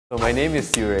So my name is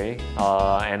Siu Rui,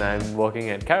 and I'm working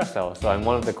at Carousell. So I'm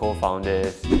one of the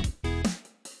co-founders.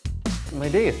 My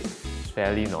day is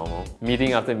fairly normal.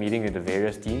 Meeting after meeting with the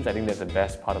various teams, I think that's the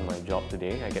best part of my job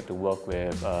today. I get to work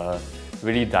with a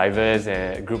really diverse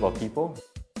group of people.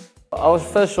 I'll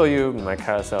first show you my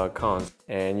Carousell account,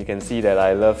 and you can see that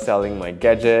I love selling my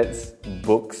gadgets,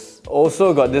 books.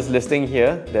 Also got this listing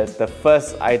here. That's the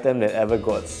first item that ever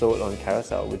got sold on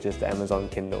Carousell, which is the Amazon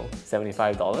Kindle.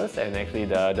 $75, and actually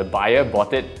the buyer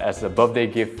bought it as a birthday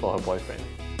gift for her boyfriend.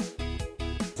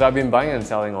 So I've been buying and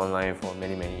selling online for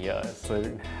many years, so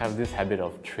I have this habit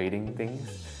of trading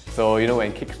things. So you know,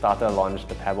 when Kickstarter launched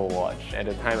the Pebble watch, at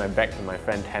the time I backed my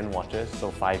friend 10 watches, so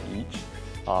 5 each.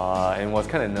 And it was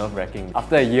kind of nerve-wracking.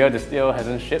 After a year, the still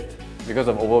hasn't shipped because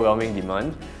of overwhelming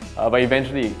demand, but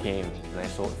eventually it came and I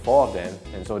sold 4 of them,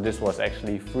 and so this was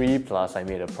actually free plus I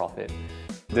made a profit.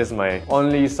 This is my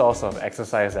only source of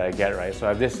exercise that I get, right? So I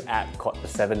have this app called the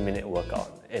 7-minute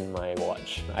workout in my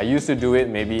watch. I used to do it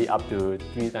maybe up to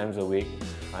 3 times a week,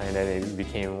 and then it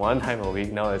became 1 time a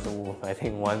week. Now it's, I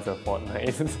think, once a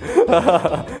fortnight.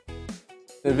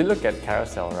 If we look at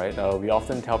Carousell, right, we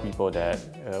often tell people that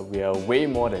we are way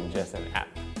more than just an app.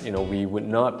 You know, we would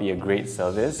not be a great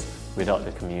service without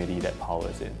the community that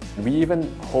powers it. We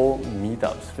even hold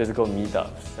meetups, physical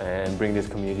meetups, and bring this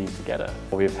community together.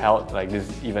 We've held like this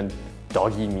even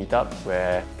doggy meetup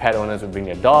where pet owners would bring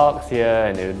their dogs here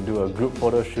and they would do a group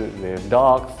photo shoot with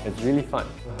dogs. It's really fun.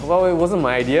 Well, it wasn't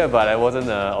my idea, but I wasn't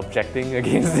objecting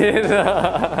against it.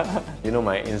 You know,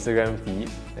 my Instagram feed,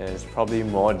 there's probably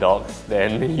more dogs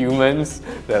than humans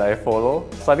that I follow.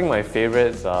 So I think my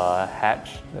favorites are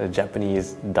Hatch, the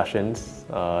Japanese Dachshunds.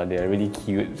 They're really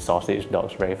cute sausage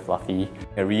dogs, very fluffy.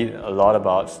 I read a lot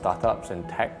about startups and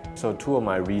tech. So 2 of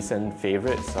my recent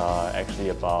favorites are actually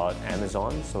about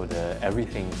Amazon, so the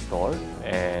Everything store,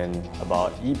 and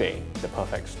about eBay, the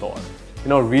Perfect store. You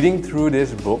know, reading through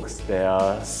these books, there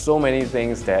are so many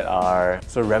things that are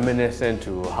so reminiscent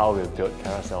to how we've built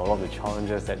Carousell, a lot of the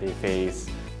challenges that they face,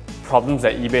 problems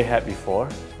that eBay had before,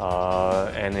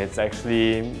 and it's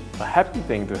actually a happy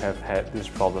thing to have had these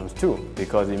problems too,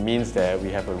 because it means that we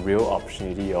have a real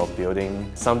opportunity of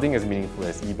building something as meaningful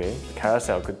as eBay.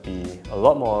 Carousell could be a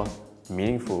lot more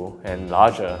meaningful and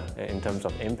larger in terms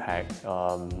of impact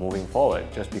moving forward,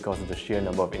 just because of the sheer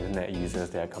number of internet users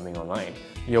that are coming online.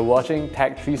 You're watching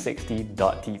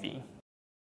Tech360.tv.